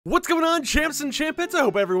What's going on, champs and champettes? I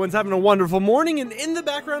hope everyone's having a wonderful morning, and in the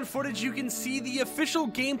background footage you can see the official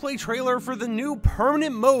gameplay trailer for the new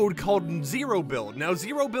permanent mode called Zero Build. Now,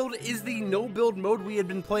 Zero Build is the no-build mode we had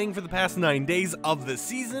been playing for the past 9 days of the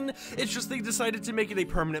season. It's just they decided to make it a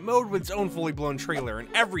permanent mode with its own fully blown trailer and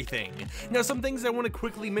everything. Now, some things I want to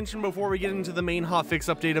quickly mention before we get into the main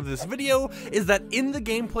hotfix update of this video is that in the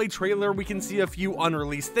gameplay trailer we can see a few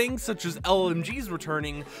unreleased things, such as LMGs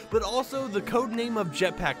returning, but also the code name of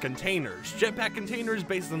jetpack containers. Jetpack containers,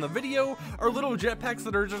 based on the video, are little jetpacks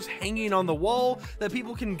that are just hanging on the wall that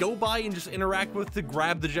people can go by and just interact with to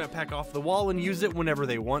grab the jetpack off the wall and use it whenever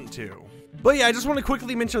they want to. But yeah, I just want to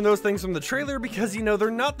quickly mention those things from the trailer because, you know, they're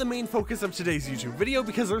not the main focus of today's YouTube video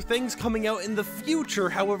because they're things coming out in the future.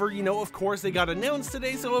 However, you know, of course, they got announced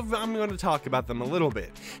today, so I'm going to talk about them a little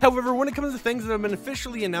bit. However, when it comes to things that have been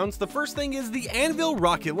officially announced, the first thing is the Anvil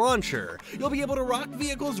Rocket Launcher. You'll be able to rock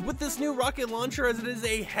vehicles with this new rocket launcher, as it is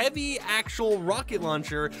a heavy actual rocket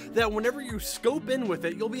launcher that whenever you scope in with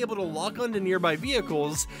it, you'll be able to lock onto nearby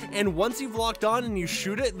vehicles, and once you've locked on and you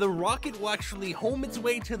shoot it, the rocket will actually home its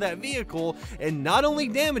way to that vehicle and not only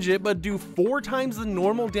damage it, but do 4 times the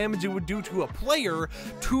normal damage it would do to a player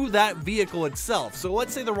to that vehicle itself. So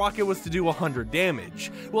let's say the rocket was to do 100 damage.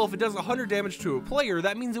 Well, if it does 100 damage to a player,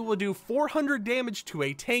 that means it will do 400 damage to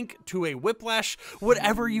a tank, to a whiplash,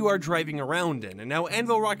 whatever you are driving around in. And now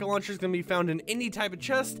Anvil Rocket Launcher is going to be found in any type of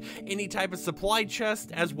chest, any type of supply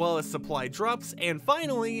chest, as well as supply drops. And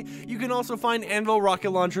finally, you can also find Anvil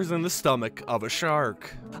Rocket Launchers in the stomach of a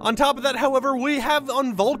shark. On top of that, however, we have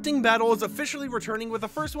Unvaulting battles officially returning, with the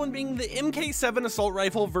first one being the MK7 assault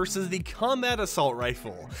rifle versus the combat assault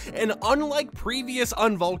rifle. And unlike previous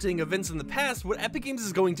unvaulting events in the past, what Epic Games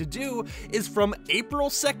is going to do is from April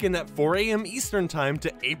 2nd at 4 AM Eastern Time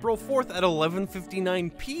to April 4th at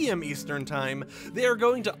 11:59 PM Eastern Time, they are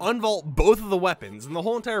going to unvault both of the weapons. And the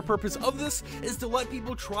whole entire purpose of this is to let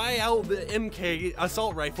people try out the MK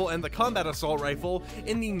assault rifle and the combat assault rifle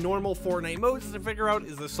in the normal Fortnite modes to figure out,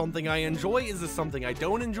 is this something I enjoy? Is this something I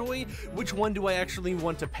don't enjoy? Which one do I actually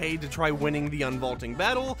want to pay to try winning the unvaulting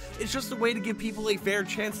battle? It's just a way to give people a fair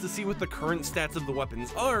chance to see what the current stats of the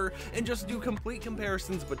weapons are and just do complete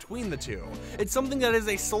comparisons between the two. It's something that is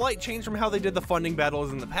a slight change from how they did the funding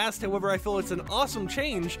battles in the past. However, I feel it's an awesome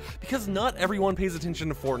change because not everyone pays attention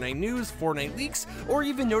to Fortnite news, Fortnite leaks, or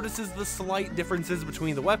even notices the slight differences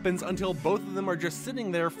between the weapons until both of them are just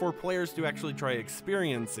sitting there for players to actually try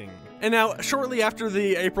experiencing. And now, shortly after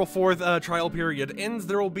the April 4th trial period ends,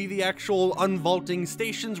 there will be the actual unvaulting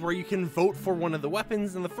stations where you can vote for one of the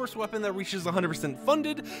weapons, and the first weapon that reaches 100%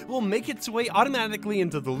 funded will make its way automatically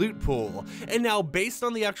into the loot pool. And now, based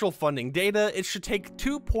on the actual funding data, it should take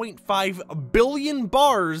 2.5 billion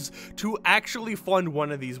bars to actually fund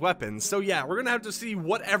one of these weapons. So yeah, we're gonna have to see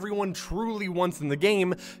what everyone truly wants in the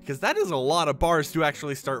game, because that is a lot of bars to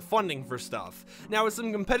actually start funding for stuff. Now, with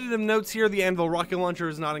some competitive notes here, the Anvil Rocket Launcher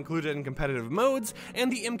is not included in competitive modes,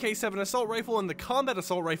 and the MK7 assault rifle and the combat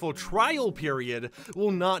assault rifle trial period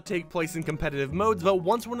will not take place in competitive modes, but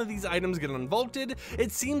once one of these items get unvaulted,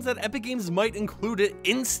 it seems that Epic Games might include it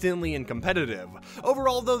instantly in competitive.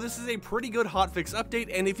 Overall though, this is a pretty good hotfix update,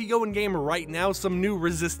 and if you go in game right now, some new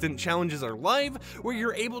resistant challenges are live where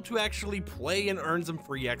you're able to actually play and earn some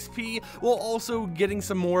free XP, while also getting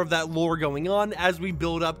some more of that lore going on as we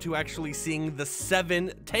build up to actually seeing the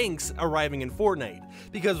 7 tanks arriving in Fortnite.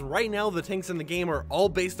 Because right now the tanks in the game are all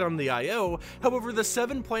based on the IO, however the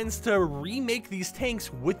 7 plans to remake these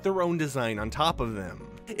tanks with their own design on top of them.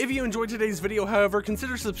 If you enjoyed today's video, however,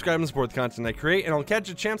 consider subscribing to support the content I create, and I'll catch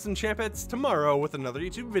you champs and champettes tomorrow with another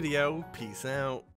YouTube video. Peace out.